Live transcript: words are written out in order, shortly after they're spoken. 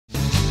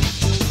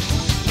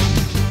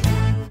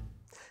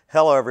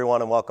Hello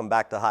everyone and welcome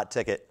back to Hot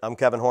Ticket. I'm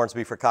Kevin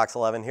Hornsby for Cox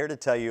 11, here to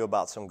tell you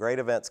about some great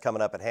events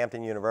coming up at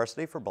Hampton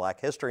University for Black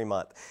History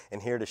Month.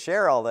 And here to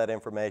share all that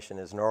information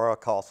is Nora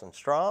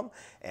Carlson-Strom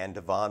and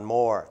Devon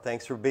Moore.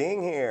 Thanks for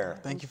being here.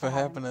 Thank you for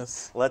having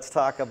us. Let's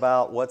talk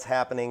about what's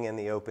happening in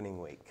the opening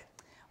week.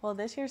 Well,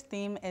 this year's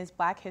theme is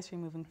Black History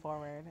Moving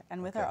Forward,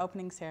 and with our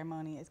opening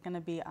ceremony, it's going to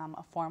be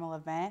a formal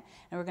event,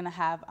 and we're going to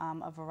have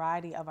a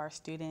variety of our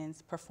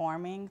students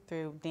performing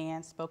through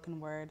dance, spoken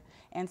word,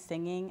 and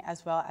singing,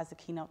 as well as a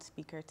keynote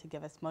speaker to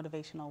give us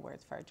motivational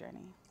words for our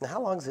journey. Now,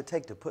 how long does it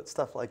take to put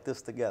stuff like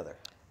this together?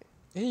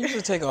 It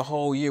usually take a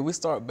whole year. We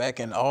start back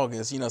in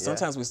August. You know,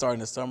 sometimes we start in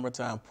the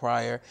summertime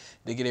prior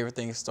to get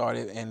everything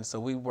started, and so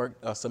we work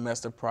a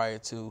semester prior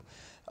to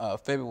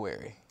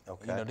February.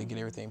 You know, to get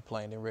everything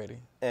planned and ready.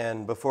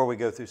 And before we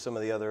go through some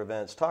of the other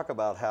events, talk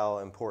about how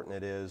important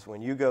it is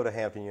when you go to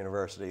Hampton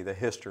University. The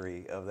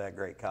history of that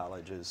great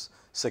college is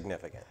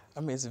significant. I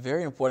mean, it's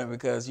very important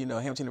because, you know,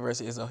 Hampton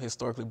University is a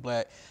historically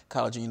Black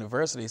college and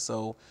university.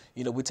 So,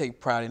 you know, we take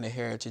pride in the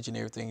heritage and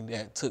everything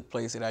that took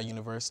place at our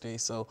university.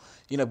 So,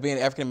 you know, being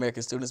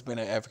African-American students, being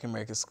an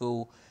African-American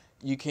school,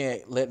 you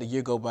can't let the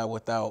year go by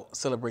without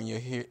celebrating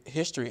your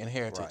history and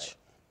heritage. Right.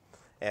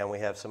 And we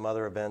have some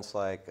other events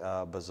like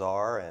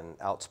Bazaar and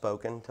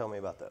Outspoken. Tell me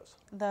about those.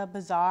 The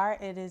Bazaar,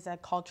 it is a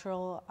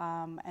cultural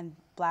and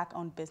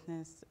Black-owned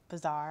business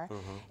bazaar,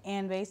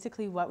 and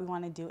basically what we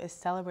want to do is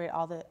celebrate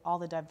all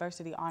the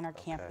diversity on our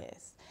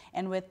campus.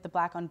 And with the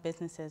Black-owned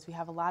businesses, we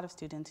have a lot of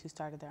students who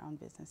started their own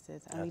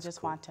businesses, and we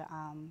just want to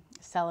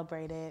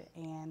celebrate it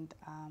and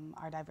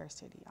our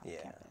diversity on the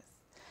campus.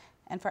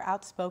 And for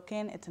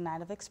Outspoken, it's a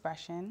night of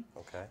expression.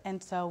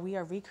 And so we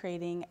are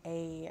recreating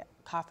a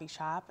coffee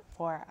shop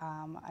for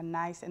a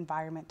nice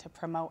environment to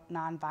promote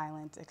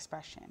nonviolent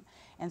expression.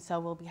 And so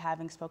we'll be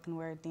having spoken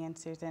word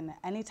dancers and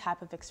any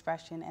type of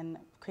expression and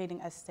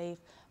creating a safe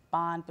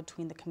bond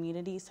between the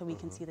community so we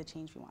can see the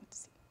change we want to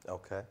see.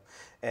 Okay.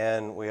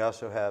 And we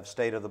also have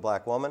State of the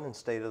Black Woman and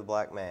State of the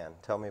Black Man.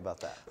 Tell me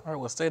about that. All right,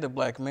 well, State of the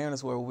Black Man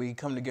is where we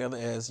come together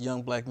as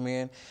young Black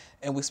men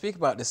and we speak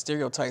about the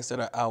stereotypes that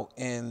are out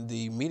in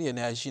the media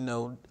now. As you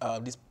know,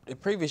 the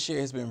previous year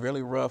has been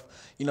really rough,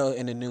 you know,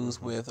 in the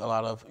news with a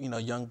lot of, you know,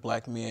 young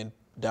Black men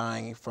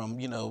dying from,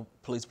 you know,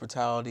 police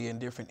brutality and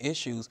different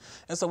issues.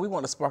 And so we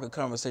want to spark a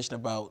conversation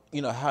about,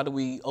 you know, how do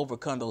we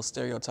overcome those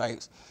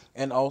stereotypes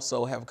and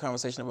also have a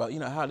conversation about, you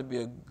know, how to be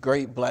a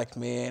great Black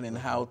man and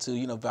how to,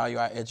 you know, value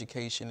our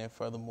education and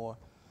furthermore.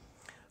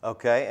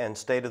 Okay, and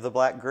State of the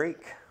Black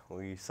Greek.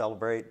 We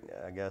celebrate,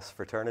 I guess,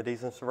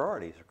 fraternities and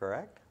sororities,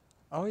 correct?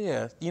 Oh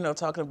yeah, you know,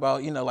 talking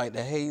about, you know, like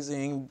the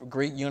hazing,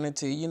 Greek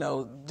unity, you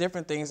know,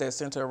 different things that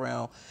center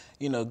around,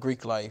 you know,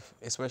 Greek life,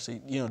 especially,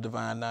 you know,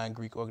 Divine Nine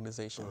Greek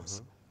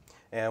organizations.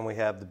 And we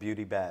have the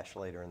Beauty Bash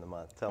later in the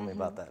month. Tell me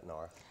about that,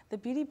 Nora. The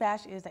Beauty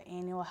Bash is the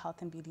annual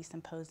health and beauty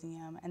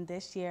symposium, and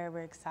this year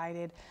we're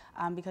excited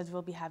because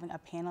we'll be having a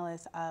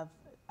panelist of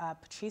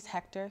Patrice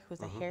Hector, who's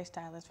a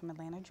hairstylist from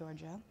Atlanta,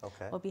 Georgia.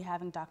 We'll be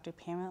having Dr.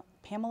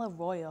 Pamela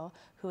Royal,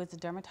 who is a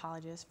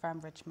dermatologist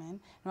from Richmond. And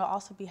we'll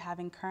also be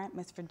having current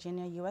Miss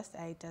Virginia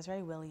USA,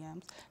 Desiree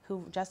Williams,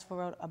 who just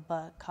wrote a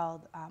book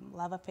called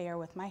Love Affair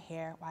with My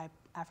Hair, Why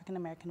African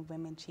American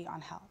Women Cheat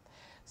on Health.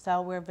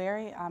 So we're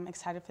very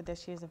excited for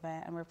this year's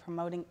event, and we're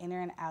promoting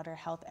inner and outer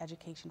health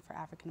education for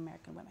African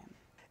American women.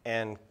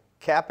 And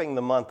capping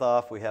the month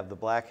off, we have the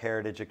Black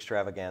Heritage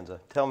Extravaganza.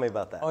 Tell me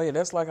about that. Oh yeah,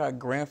 that's like our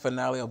grand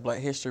finale of Black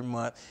History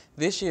Month.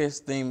 This year's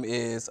theme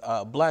is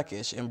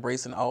Blackish,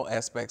 embracing all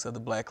aspects of the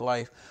Black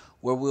life,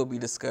 where we'll be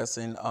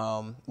discussing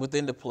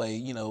within the play,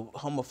 you know,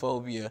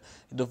 homophobia,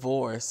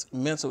 divorce,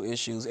 mental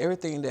issues,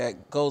 everything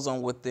that goes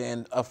on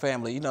within a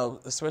family, you know,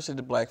 especially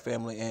the Black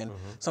family. And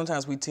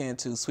sometimes we tend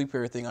to sweep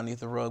everything underneath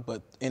the rug,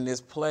 but in this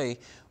play,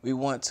 we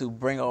want to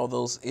bring all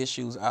those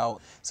issues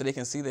out so they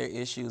can see their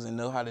issues and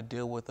know how to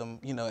deal with them,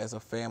 you know, as a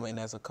family and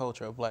as a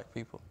culture of Black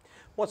people.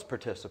 What's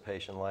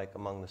participation like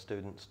among the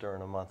students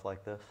during a month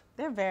like this?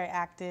 They're very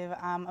active.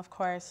 Of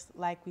course,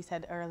 like we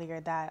said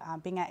earlier,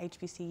 that being at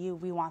HBCU,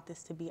 we want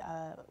this to be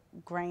a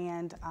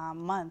grand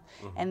month,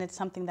 and it's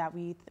something that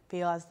we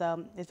feel as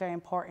though is very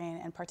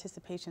important, and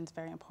participation is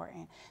very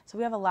important. So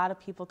we have a lot of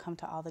people come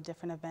to all the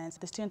different events.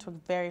 The students work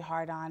very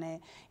hard on it,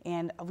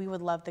 and we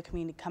would love the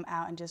community to come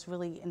out and just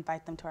really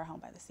invite them to our home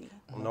by the sea.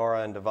 Well,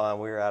 Nora and Devon,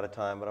 we're out of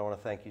time, but I want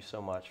to thank you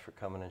so much for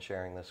coming and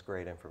sharing this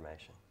great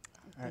information.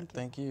 All right,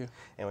 thank you.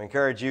 And we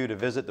encourage you to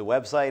visit the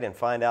website and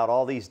find out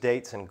all these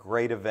dates and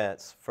great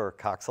events for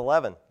Cox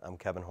 11. I'm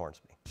Kevin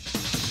Hornsby.